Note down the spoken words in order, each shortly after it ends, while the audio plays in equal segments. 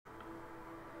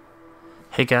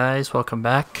Hey guys, welcome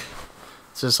back.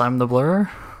 This is I'm the Blur.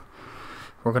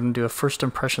 We're going to do a first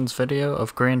impressions video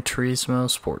of Gran Turismo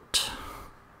Sport.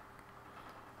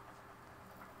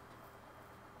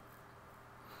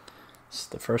 It's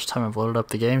the first time I've loaded up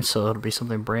the game, so it'll be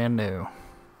something brand new.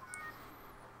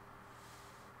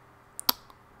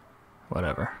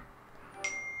 Whatever.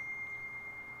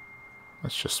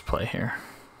 Let's just play here.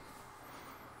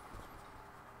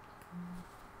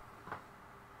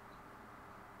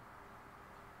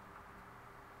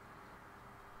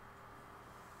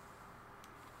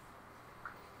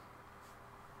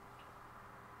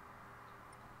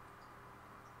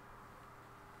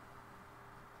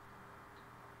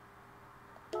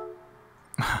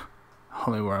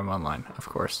 Only where I'm online, of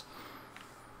course.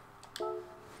 There's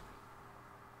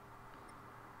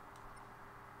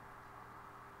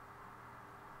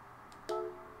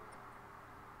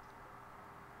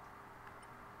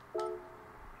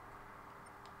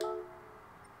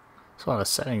a lot of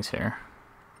settings here.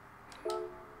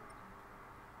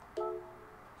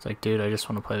 It's like, dude, I just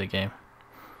want to play the game.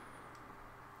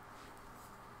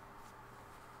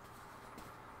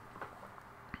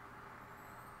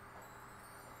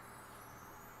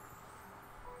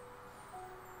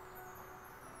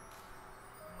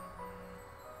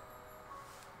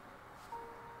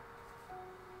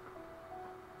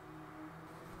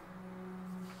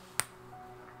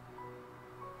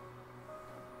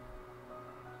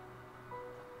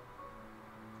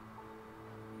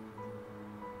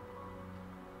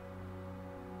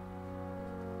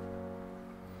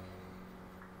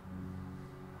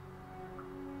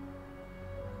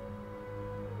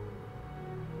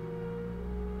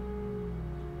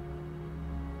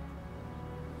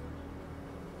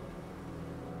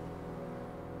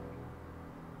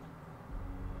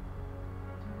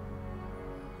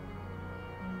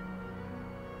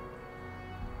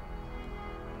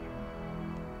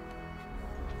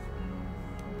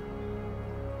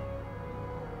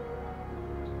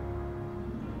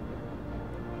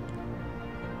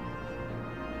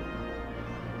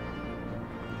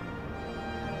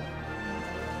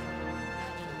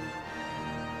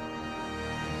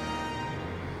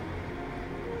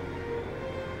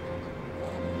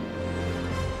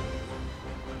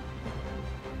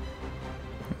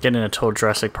 Getting a total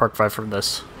Jurassic Park vibe from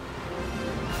this.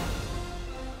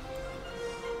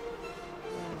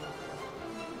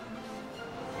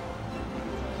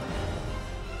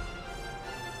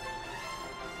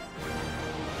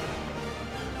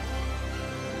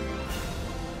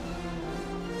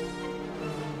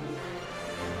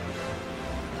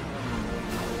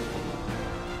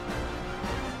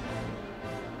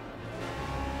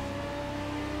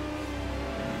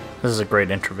 This is a great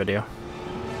intro video.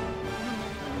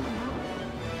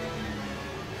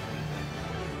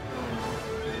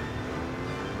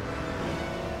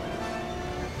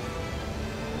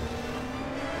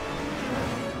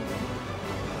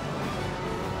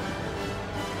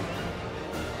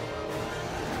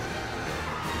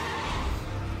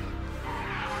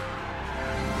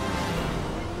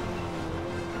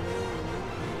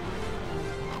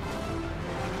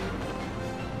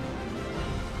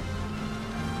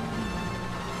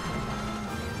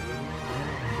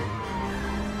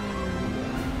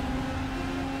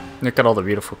 Look at all the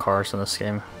beautiful cars in this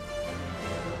game.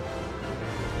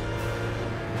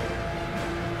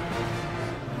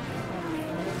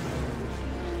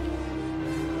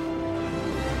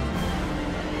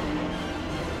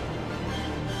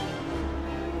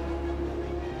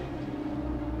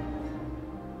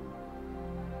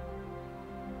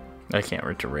 I can't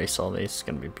wait to race all these. It's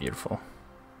gonna be beautiful.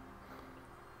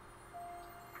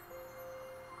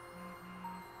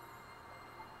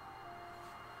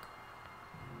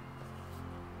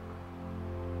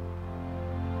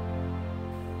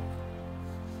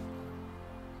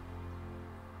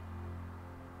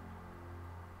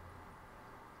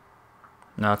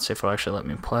 Now let's see if it'll actually let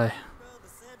me play.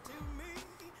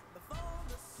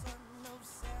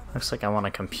 Looks like I want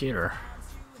a computer.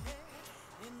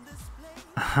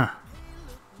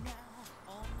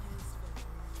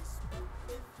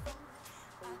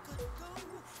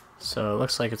 So it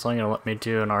looks like it's only gonna let me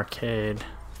do an arcade.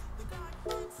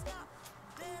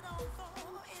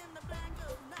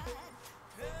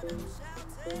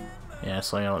 Yeah,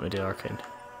 it's only gonna let me do arcade.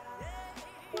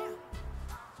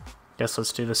 Guess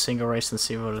let's do the single race and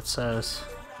see what it says.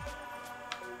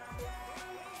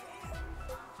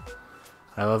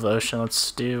 I love the ocean.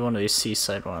 Let's do one of these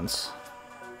seaside ones.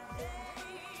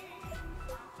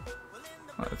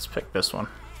 Let's pick this one.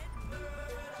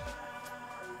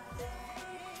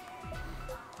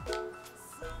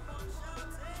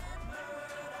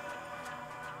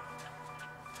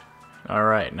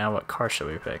 Alright, now what car should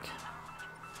we pick?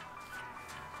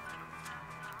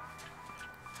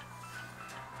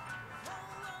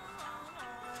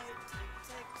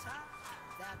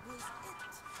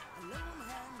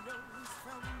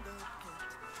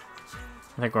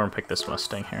 I think we're gonna pick this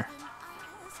Mustang here.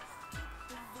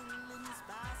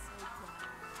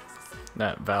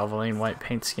 That Valvoline white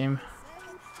paint scheme.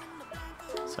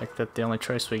 It's like that the only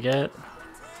choice we get.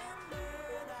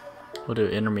 We'll do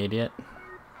intermediate.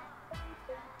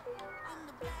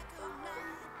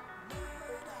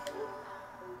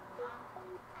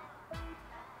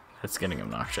 It's getting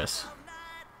obnoxious.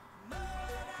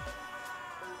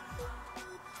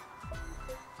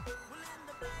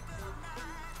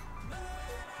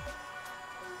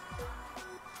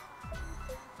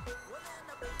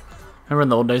 Remember in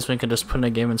the old days when we could just put in a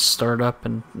game and start up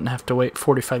and have to wait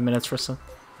 45 minutes for some?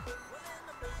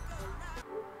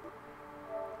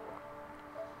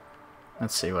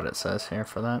 Let's see what it says here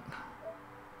for that.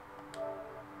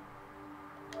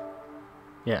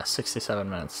 Yeah, 67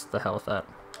 minutes. The hell with that.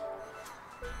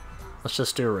 Let's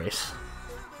just do a race.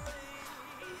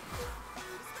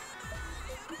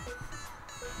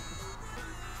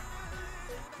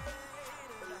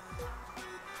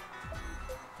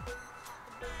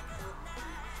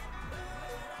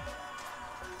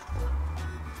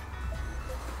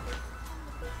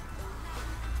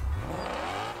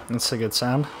 That's a good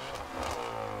sound.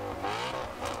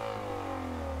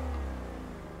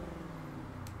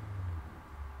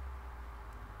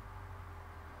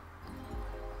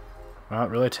 Well, it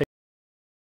really takes.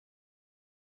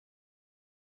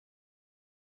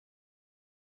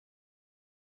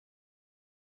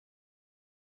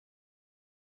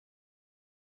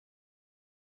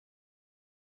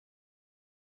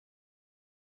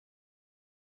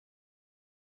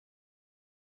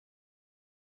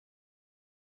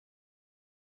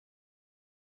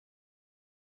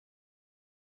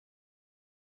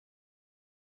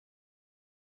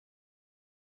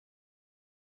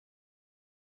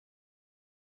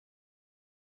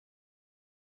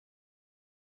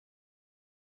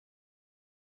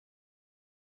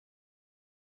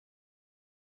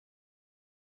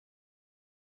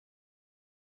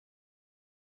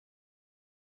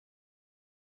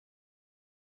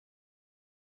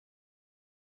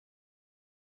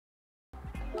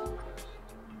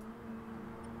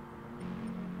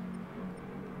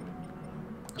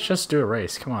 Let's just do a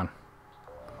race, come on.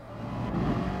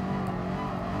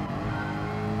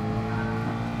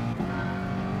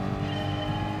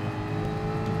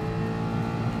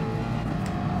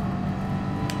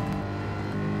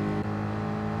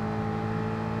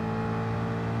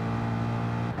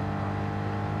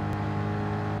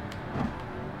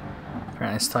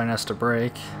 Apparently it's telling us to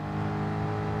brake.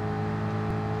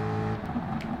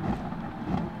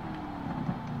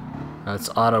 Oh, it's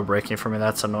auto braking for me,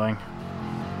 that's annoying.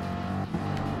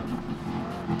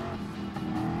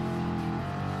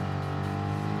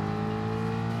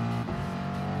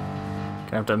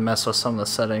 Gonna have to mess with some of the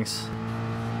settings.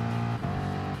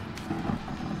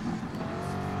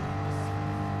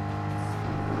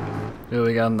 Ooh,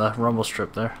 we got on the rumble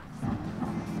strip there.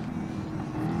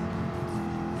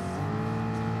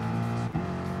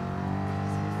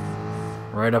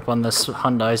 Right up on this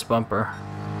Hyundai's bumper.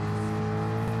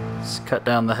 Let's cut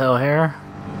down the hill here.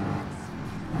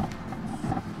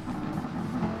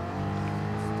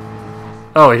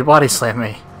 Oh, he body slammed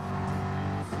me.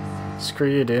 Screw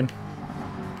you, dude.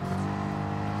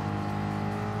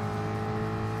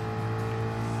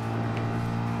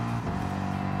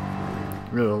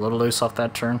 Ooh, a little loose off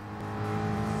that turn.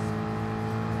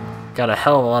 Got a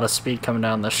hell of a lot of speed coming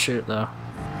down this chute, though.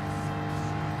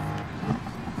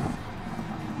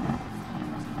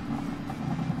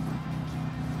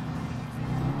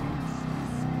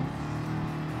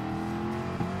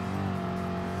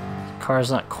 The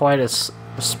car's not quite as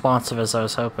responsive as I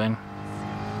was hoping.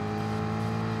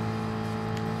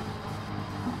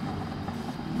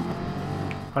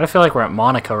 But I feel like we're at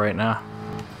Monaco right now.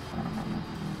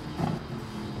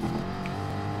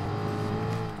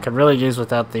 Could really use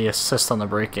without the assist on the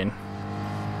braking.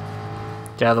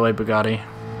 Get out of the way, Bugatti.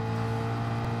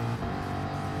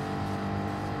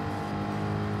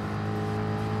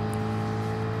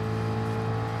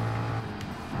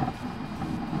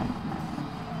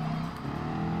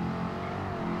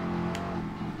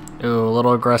 Ooh, a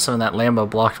little aggressive and that Lambo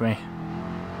blocked me.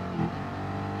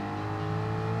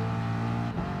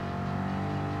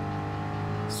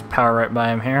 Let's power right by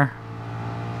him here.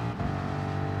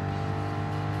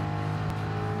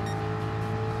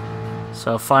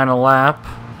 So final lap,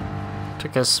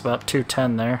 took us about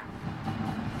 2:10 there.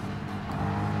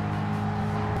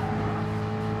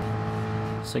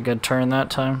 It's a good turn that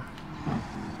time.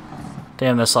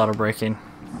 Damn, this auto braking.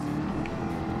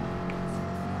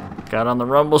 Got on the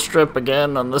rumble strip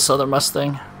again on this other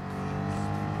Mustang.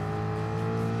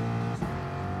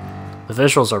 The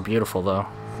visuals are beautiful though.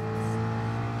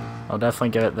 I'll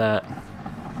definitely give it that.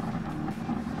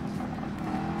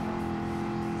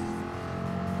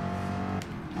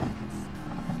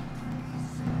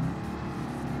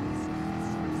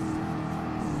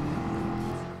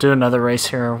 Do another race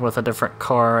here with a different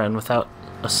car and without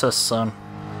assists on.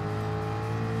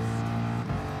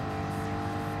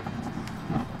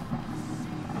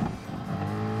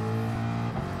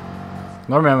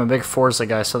 Normally I'm a big Forza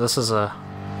guy, so this is a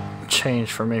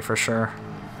change for me for sure.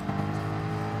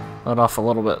 Let off a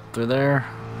little bit through there.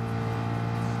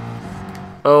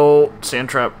 Oh, sand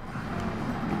trap.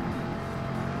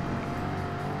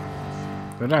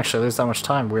 We didn't actually lose that much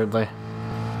time, weirdly.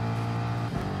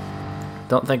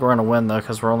 Don't think we're gonna win though,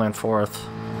 because we're only in 4th.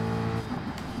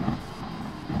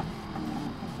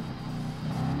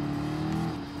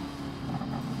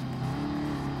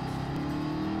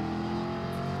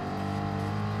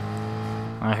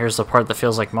 Here's the part that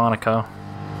feels like Monaco.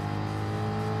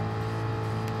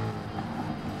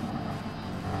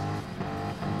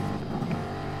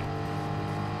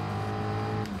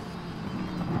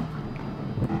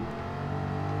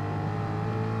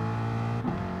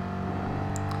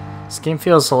 This game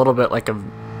feels a little bit like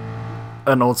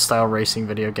an old style racing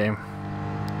video game.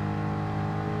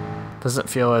 Doesn't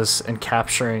feel as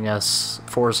encapturing as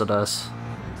Forza does.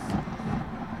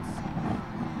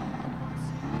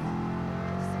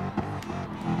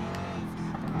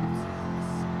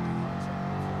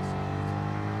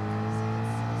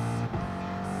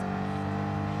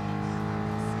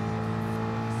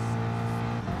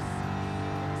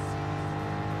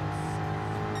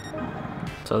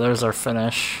 So there's our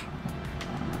finish.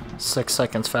 6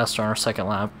 seconds faster on our second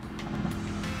lap.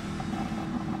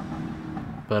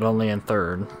 But only in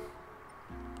 3rd.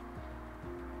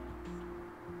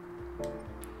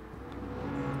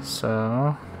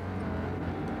 So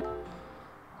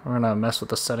we're gonna mess with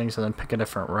the settings and then pick a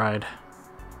different ride.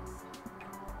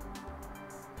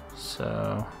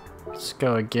 So let's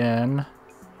go again.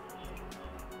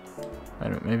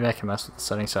 Maybe I can mess with the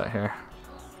settings out here.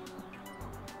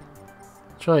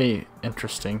 It's really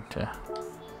interesting to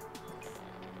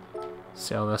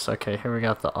see all this. Okay, here we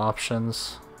got the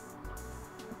options.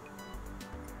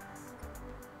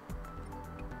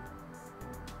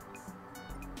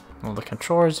 All the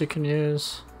controllers you can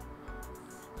use.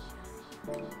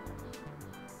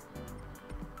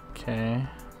 Okay,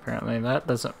 apparently that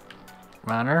doesn't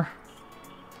matter.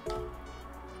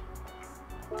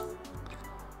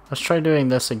 Let's try doing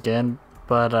this again,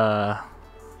 but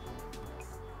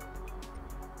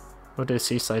we'll do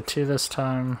Seaside 2 this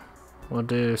time. We'll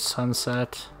do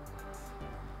Sunset.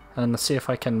 And let's see if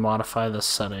I can modify the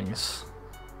settings.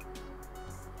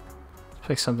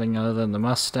 Pick something other than the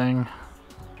Mustang.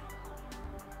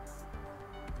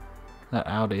 That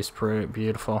Audi's pretty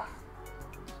beautiful.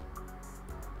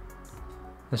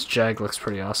 This Jag looks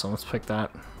pretty awesome. Let's pick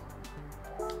that.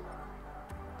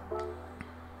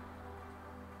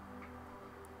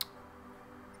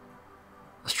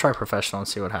 Let's try professional and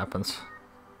see what happens.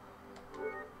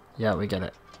 Yeah, we get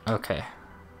it. Okay.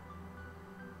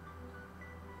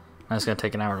 Now it's gonna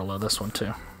take an hour to load this one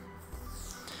too.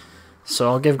 So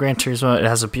I'll give Gran Turismo, it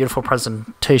has a beautiful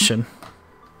presentation.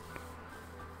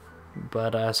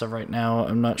 But as of right now,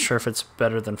 I'm not sure if it's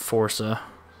better than Forza.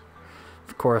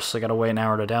 Of course, I gotta wait an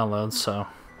hour to download, so.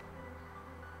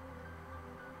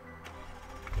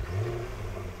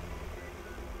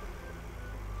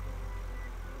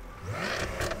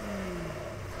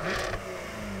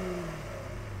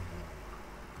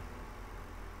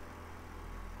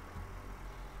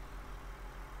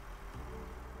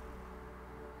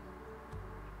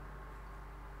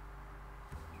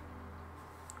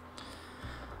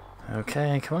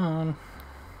 Okay, come on.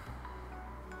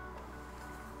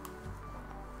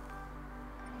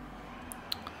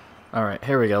 Alright,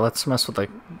 here we go. Let's mess with the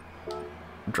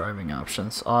driving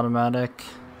options. Automatic.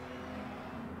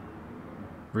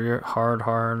 Rear, hard,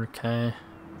 okay.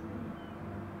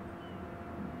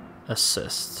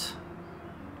 Assist.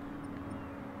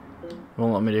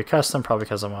 Won't let me do custom, probably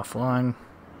because I'm offline.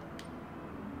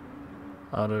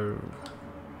 Auto.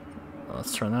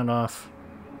 Let's turn that off.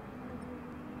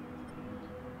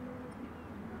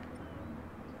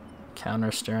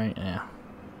 Counter steering, yeah.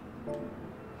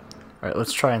 Alright,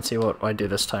 let's try and see what I do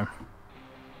this time.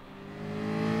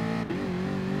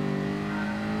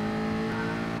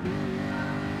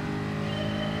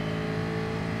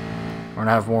 We're gonna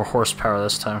have more horsepower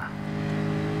this time.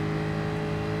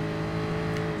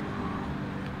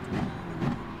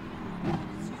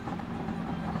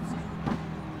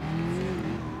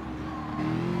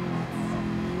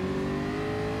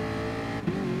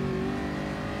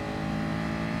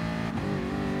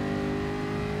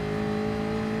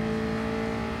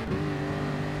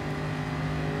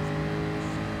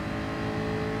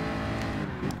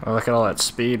 Oh, look at all that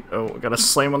speed. Oh, we gotta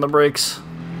slam on the brakes.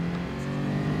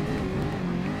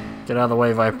 Get out of the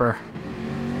way, Viper.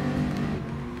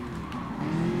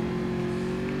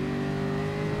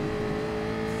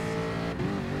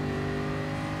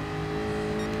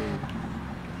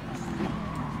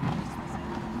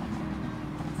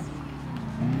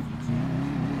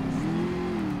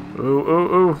 Ooh,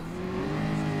 ooh, ooh.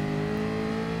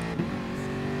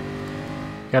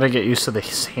 Gotta get used to the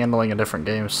handling of different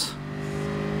games.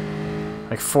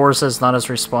 Like Forza is not as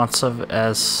responsive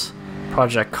as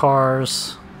Project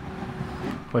Cars,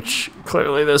 which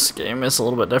clearly this game is a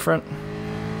little bit different.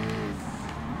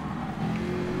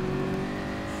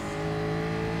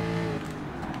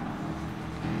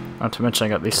 Not to mention I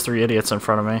got these three idiots in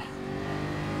front of me.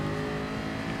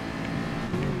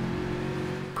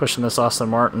 Pushing this Aston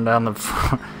Martin down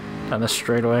the down the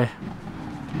straightaway.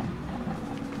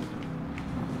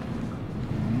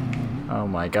 Oh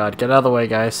my god, get out of the way,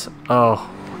 guys. Oh,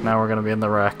 now we're gonna be in the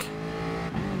wreck.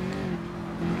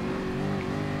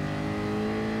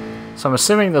 So I'm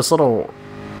assuming those little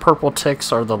purple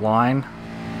ticks are the line.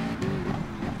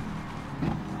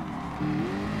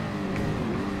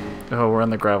 Oh, we're in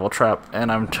the gravel trap,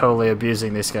 and I'm totally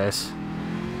abusing these guys.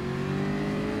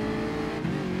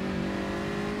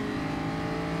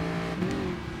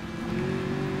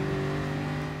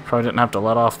 Probably didn't have to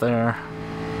let off there.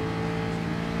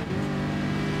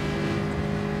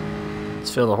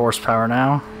 Let's feel the horsepower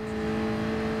now.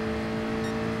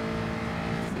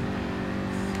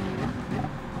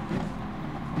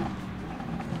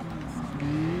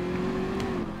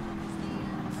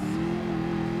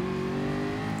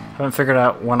 Haven't figured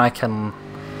out when I can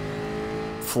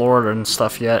floor it and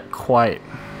stuff yet, quite.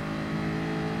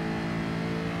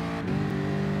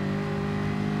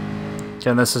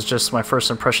 Again, this is just my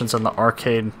first impressions on the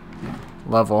arcade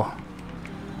level.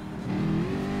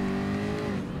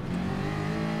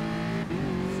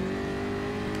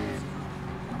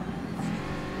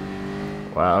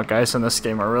 Wow, guys in this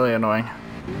game are really annoying.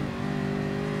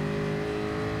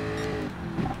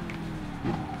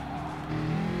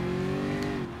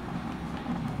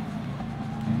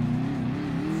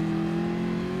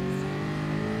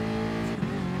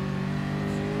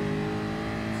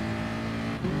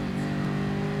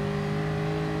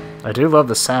 I do love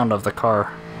the sound of the car.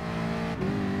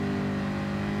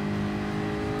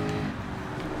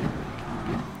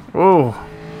 Whoa.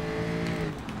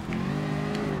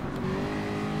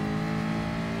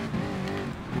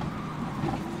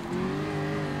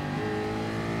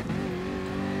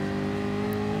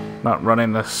 Not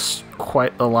running this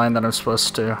quite the line that I'm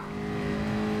supposed to.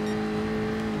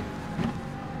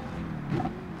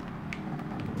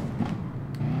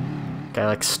 Guy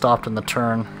like stopped in the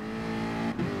turn.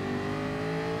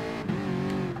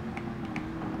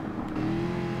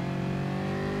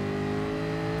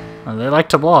 And they like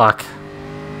to block.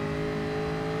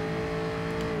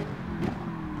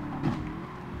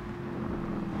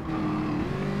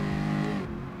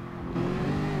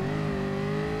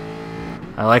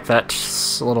 I like that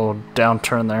little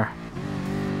downturn there.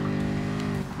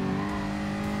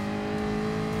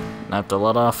 Not have to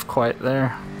let off quite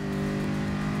there.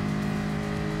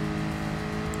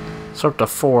 So up to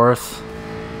fourth.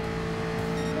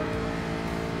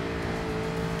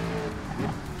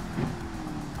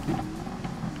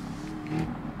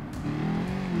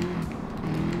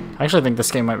 I actually think this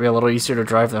game might be a little easier to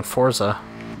drive than Forza.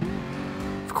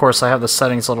 Of course, I have the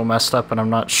settings a little messed up and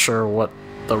I'm not sure what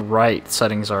the right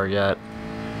settings are yet,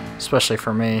 especially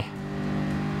for me.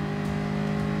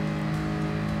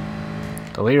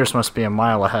 The leaders must be a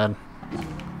mile ahead.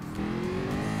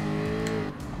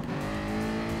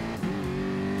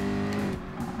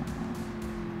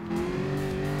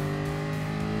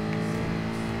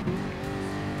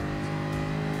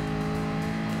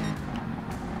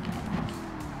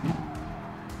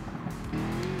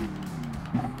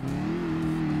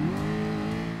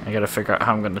 I gotta figure out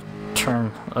how I'm gonna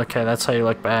turn. Okay, that's how you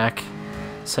look back.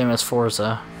 Same as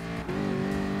Forza.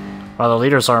 Wow, the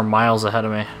leaders are miles ahead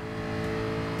of me.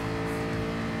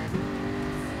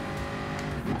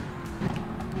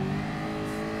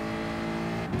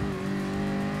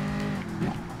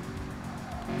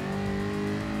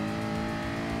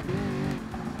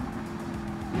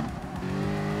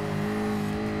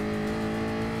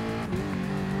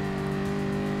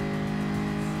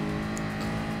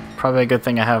 Probably a good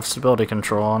thing I have stability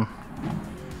control on.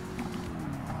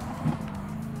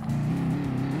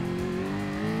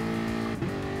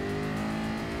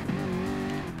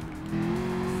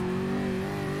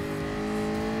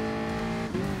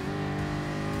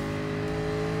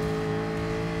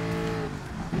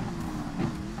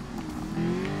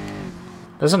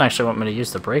 Doesn't actually want me to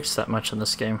use the brakes that much in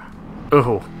this game.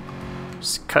 Ooh.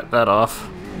 Just cut that off.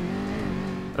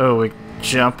 Oh, we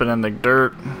jumping in the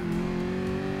dirt.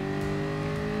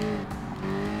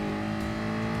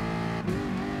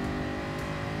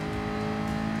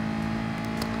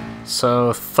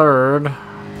 So third,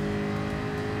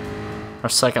 our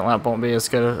second lap won't be as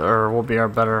good, or will be our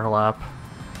better lap.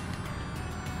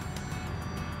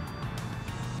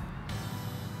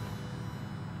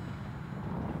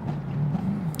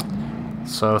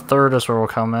 So third is where we'll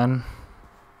come in.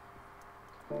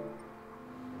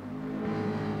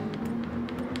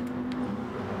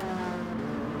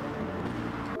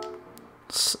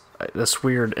 It's this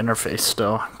weird interface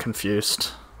still, I'm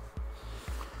confused.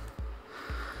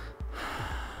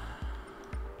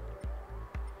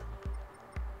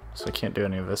 So I can't do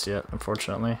any of this yet,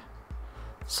 unfortunately.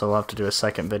 So we'll have to do a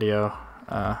second video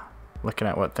looking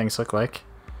at what things look like.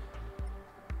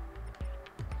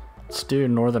 Let's do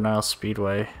Northern Isle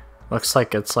Speedway. Looks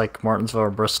like it's like Martinsville or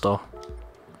Bristol.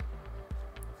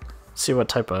 See what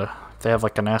type of... they have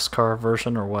like a NASCAR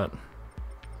version or what?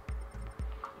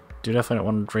 Do definitely don't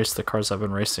want to race the cars I've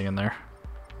been racing in there.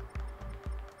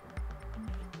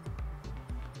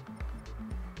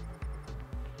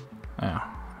 Yeah.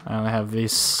 I only have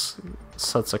these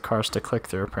sets of cars to click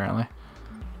through, apparently.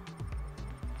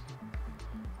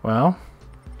 Well.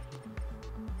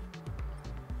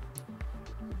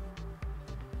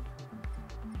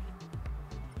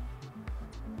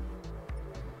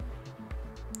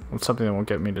 What's something that won't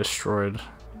get me destroyed?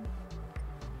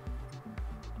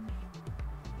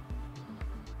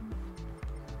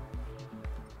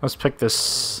 Let's pick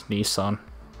this Nissan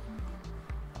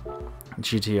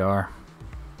GTR.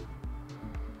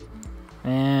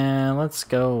 And let's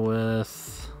go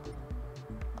with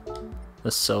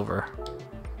the silver.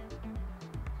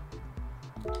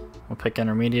 We'll pick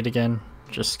intermediate again,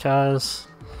 just cause.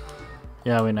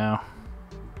 Yeah, we know.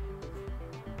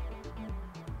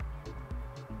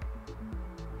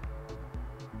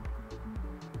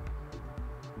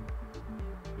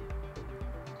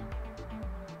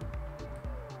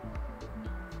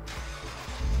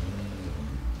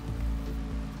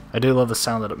 I do love the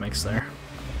sound that it makes there.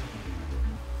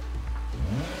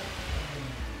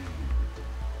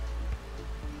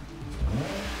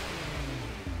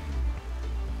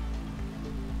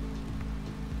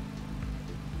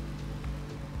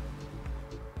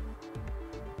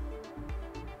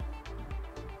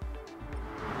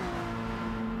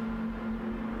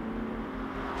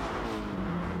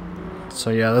 So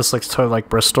yeah, this looks totally like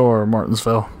Bristol or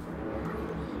Martinsville.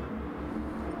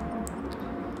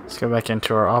 Let's go back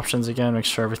into our options again, make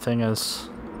sure everything is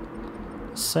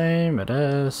the same. It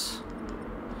is.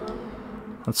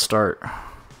 Let's start.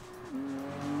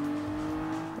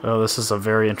 Oh, this is a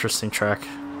very interesting track.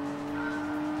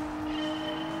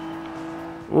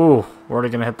 Ooh, we're already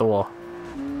gonna hit the wall.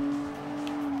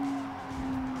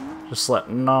 Just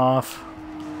letting off.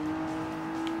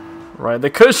 Ride the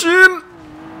cushion!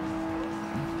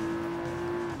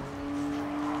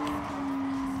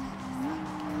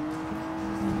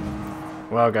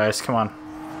 Wow, guys, come on.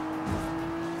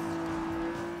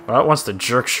 Well, it wants to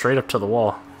jerk straight up to the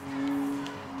wall.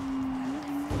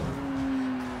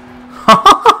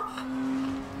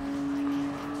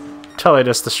 Totally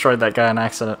just destroyed that guy in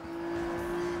accident.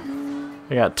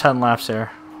 We got 10 laps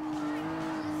here.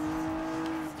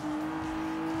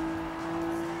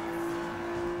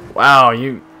 Wow,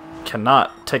 you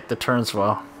cannot take the turns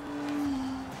well.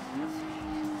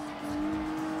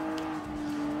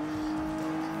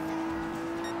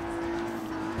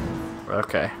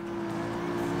 Okay.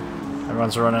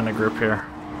 Everyone's running a group here.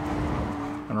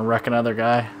 Gonna wreck another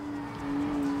guy.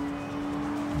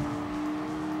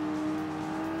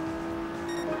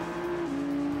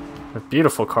 With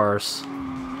beautiful cars.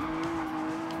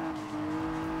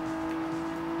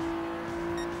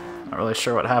 Not really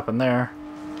sure what happened there.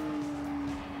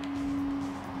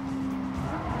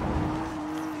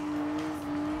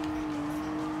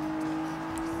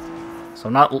 So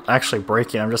I'm not actually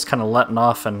braking, I'm just kind of letting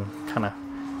off and kind of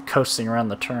coasting around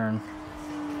the turn.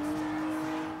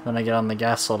 Then I get on the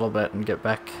gas a little bit and get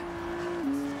back.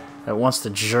 It wants to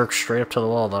jerk straight up to the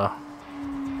wall though.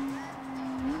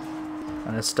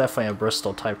 And it's definitely a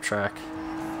Bristol type track.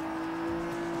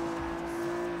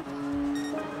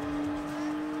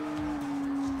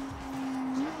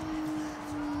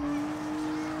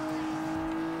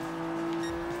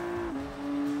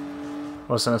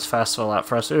 Wasn't as fast of a lap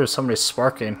for us. Ooh, somebody's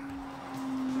sparking.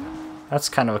 That's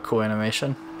kind of a cool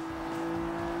animation.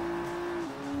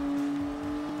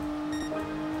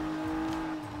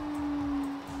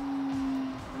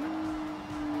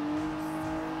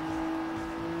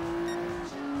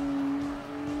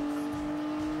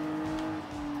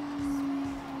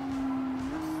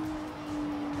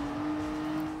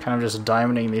 Kind of just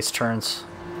diamonding these turns.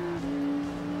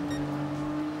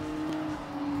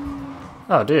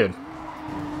 Oh, dude.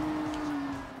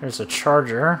 There's a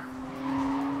charger.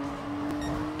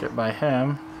 Get by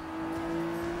him.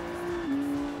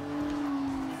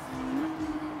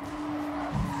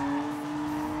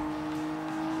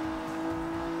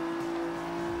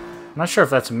 I'm not sure if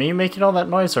that's me making all that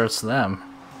noise or it's them.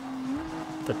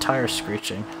 The tire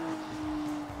screeching.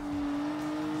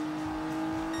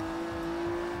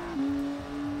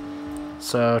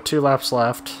 So 2 laps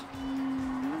left.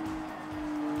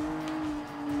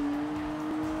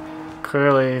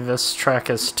 Clearly this track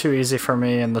is too easy for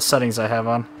me and the settings I have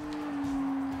on.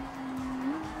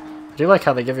 I do like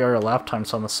how they give you all your lap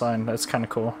times on the sign. That's kind of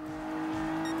cool.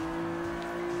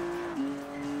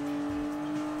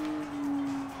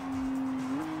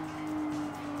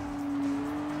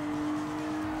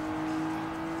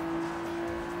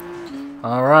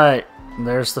 Alright,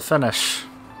 there's the finish.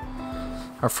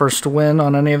 Our first win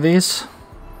on any of these.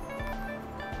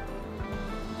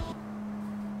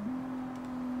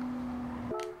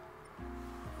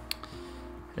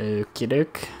 Okie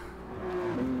doke.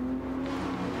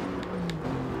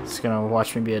 It's gonna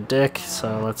watch me be a dick,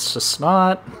 so let's just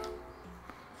not.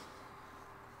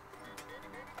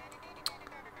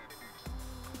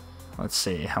 Let's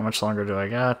see, how much longer do I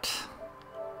got?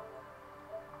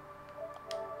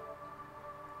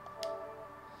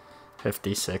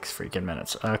 $56 freaking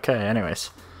minutes. Okay,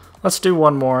 anyways. Let's do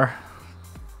one more.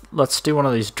 Let's do one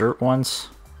of these dirt ones.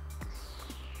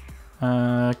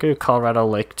 Go to Colorado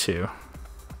Lake 2.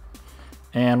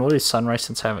 And we'll do Sunrise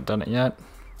since I haven't done it yet.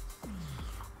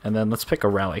 And then let's pick a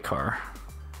rally car.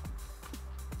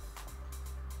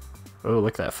 Oh,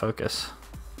 look at that focus.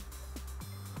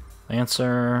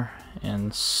 Lancer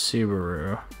and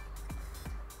Subaru.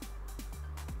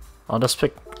 I'll just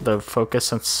pick the Focus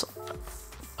since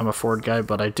I'm a Ford guy,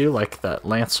 but I do like that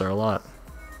Lancer a lot.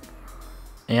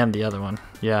 And the other one.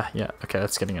 Yeah, okay,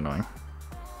 that's getting annoying.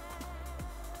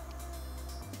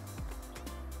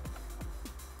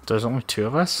 There's only 2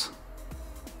 of us?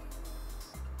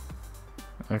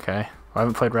 Okay. Well, I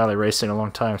haven't played rally racing in a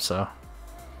long time, so...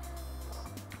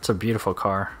 It's a beautiful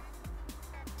car.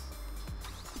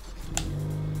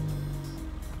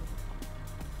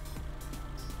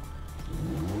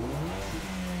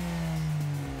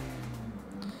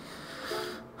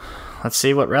 Let's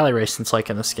see what rally racing's like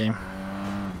in this game.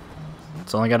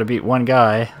 It's only got to beat one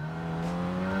guy.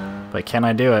 But can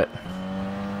I do it?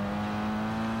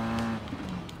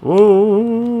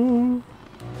 Whoa!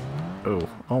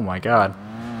 Oh my god.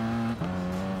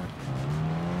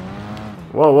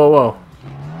 Whoa, whoa, whoa.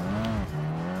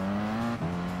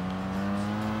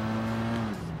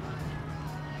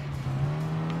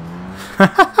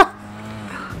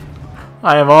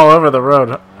 I am all over the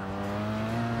road.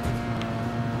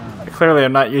 Clearly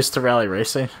I'm not used to rally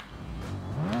racing.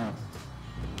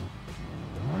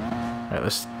 Alright,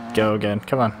 let's go again.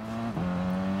 Come on.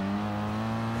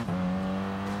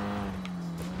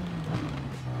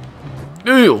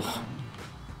 Ew!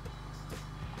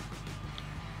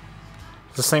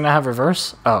 Does this thing not have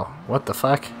reverse? Oh, what the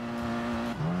fuck?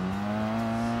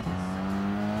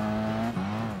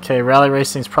 Okay, rally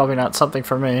racing is probably not something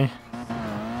for me.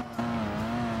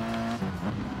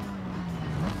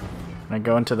 I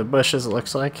go into the bushes, it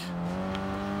looks like.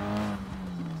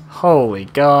 Holy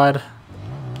god.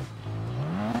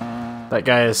 That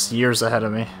guy is years ahead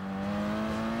of me.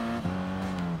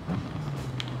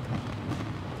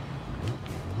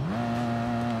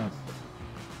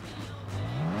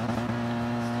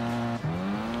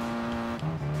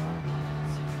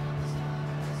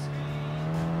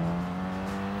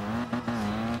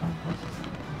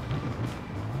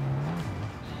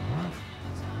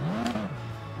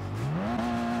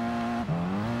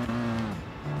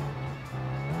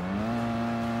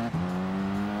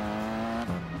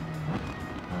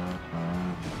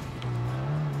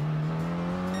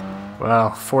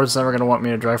 Wow, Ford's never gonna want me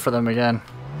to drive for them again.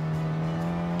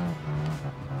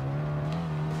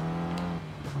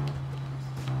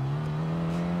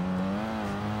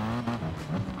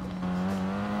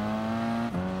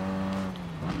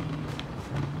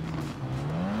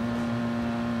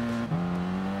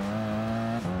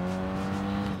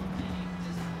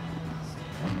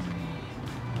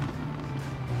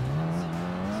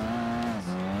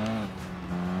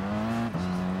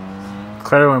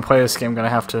 Clearly when I play this game, I'm gonna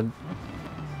have to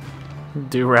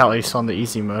do rallies on the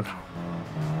easy mode.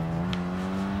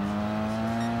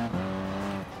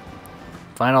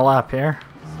 Final lap here.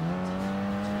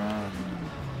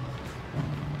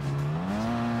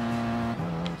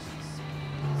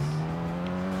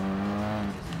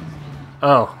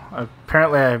 Oh,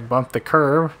 apparently I bumped the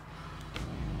curb.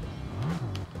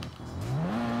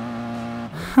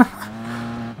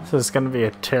 This is gonna be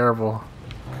a terrible...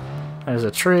 There's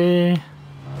a tree.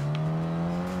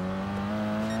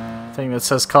 Thing that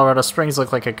says Colorado Springs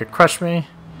look like it could crush me.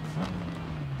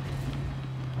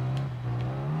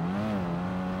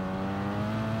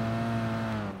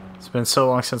 It's been so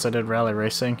long since I did rally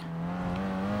racing.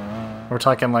 We're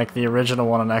talking like the original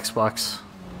one on Xbox.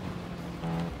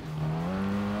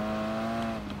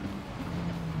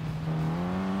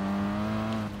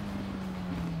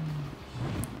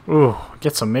 Ooh,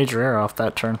 get some major air off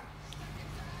that turn.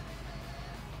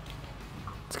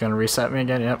 It's gonna reset me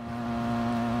again, yep.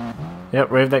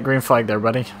 Yep, wave that green flag there,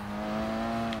 buddy.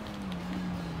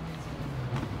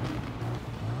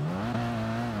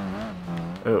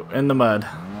 Oh, in the mud.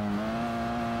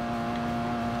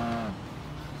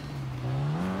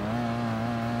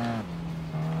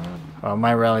 Oh,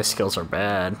 my rally skills are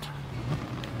bad.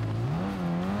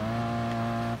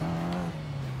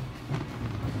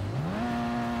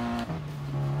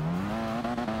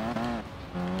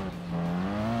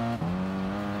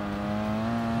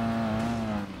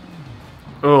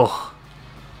 Oh.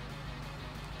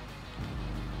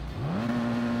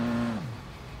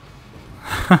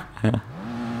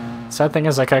 Sad thing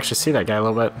is I can actually see that guy a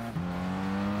little bit.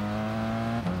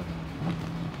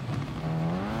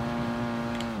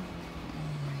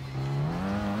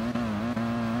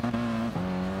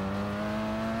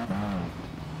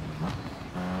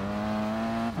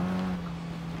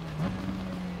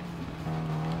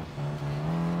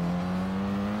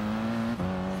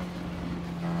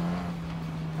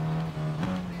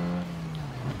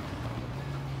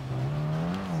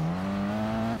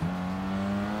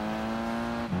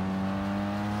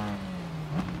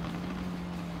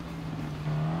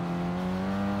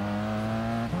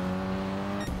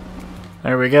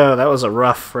 There we go, that was a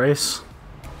rough race.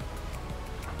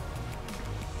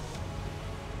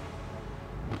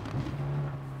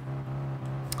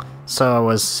 So I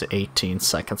was 18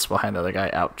 seconds behind the other guy,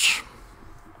 ouch.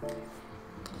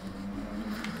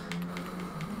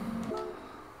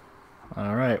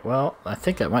 Alright, well, I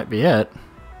think that might be it.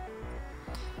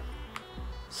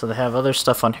 So they have other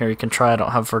stuff on here you can try. I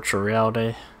don't have virtual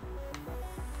reality.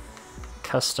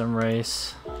 Custom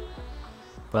race.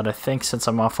 But I think since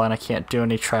I'm offline I can't do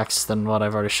any tracks than what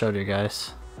I've already showed you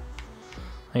guys.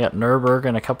 I got Nürburgring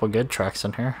and a couple good tracks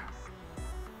in here.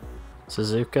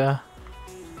 Suzuka.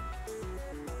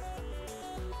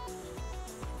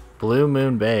 Blue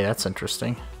Moon Bay, that's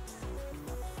interesting.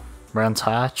 Brands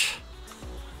Hatch.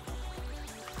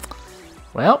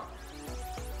 Well,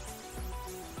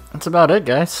 that's about it,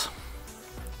 guys.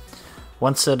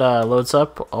 Once it loads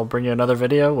up, I'll bring you another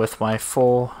video with my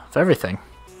full of everything.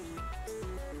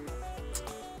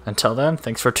 Until then,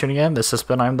 thanks for tuning in. This has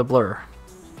been I'm the Blur.